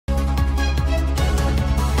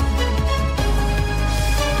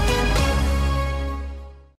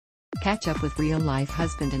Catch up with real-life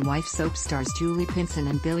husband and wife soap stars Julie Pinson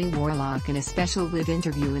and Billy Warlock in a special live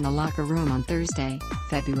interview in the locker room on Thursday,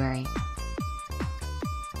 February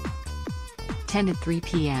 10 at 3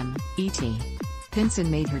 p.m. ET.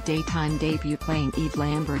 Pinson made her daytime debut playing Eve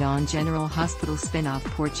Lambert on General Hospital spin-off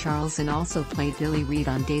Port Charles and also played Billy Reed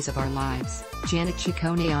on Days of Our Lives, Janet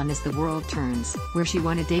Ciccone on As the World Turns, where she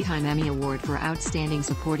won a Daytime Emmy Award for Outstanding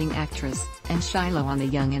Supporting Actress, and Shiloh on The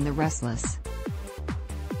Young and the Restless.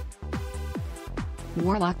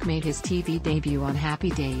 Warlock made his TV debut on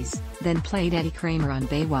Happy Days, then played Eddie Kramer on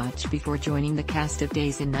Baywatch before joining the cast of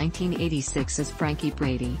Days in 1986 as Frankie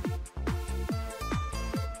Brady.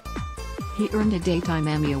 He earned a Daytime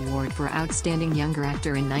Emmy Award for Outstanding Younger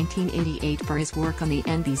Actor in 1988 for his work on the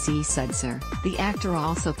NBC Sudser. The actor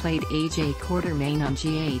also played A.J. Quartermain on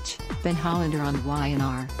GH, Ben Hollander on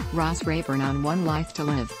Y&R, Ross Rayburn on One Life to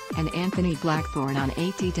Live, and Anthony Blackthorne on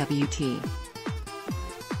ATWT.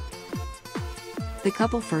 The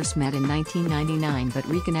couple first met in 1999 but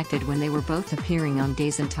reconnected when they were both appearing on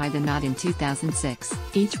Days and Tie the Knot in 2006.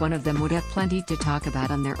 Each one of them would have plenty to talk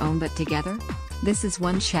about on their own, but together? This is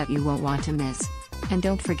one chat you won't want to miss. And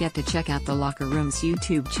don't forget to check out the Locker Room's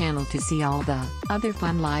YouTube channel to see all the other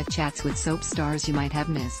fun live chats with soap stars you might have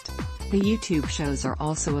missed. The YouTube shows are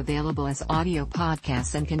also available as audio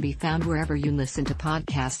podcasts and can be found wherever you listen to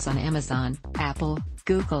podcasts on Amazon, Apple,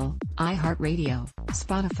 Google, iHeartRadio,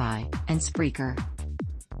 Spotify, and Spreaker.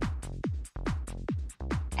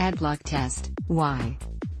 Ad block test. Why?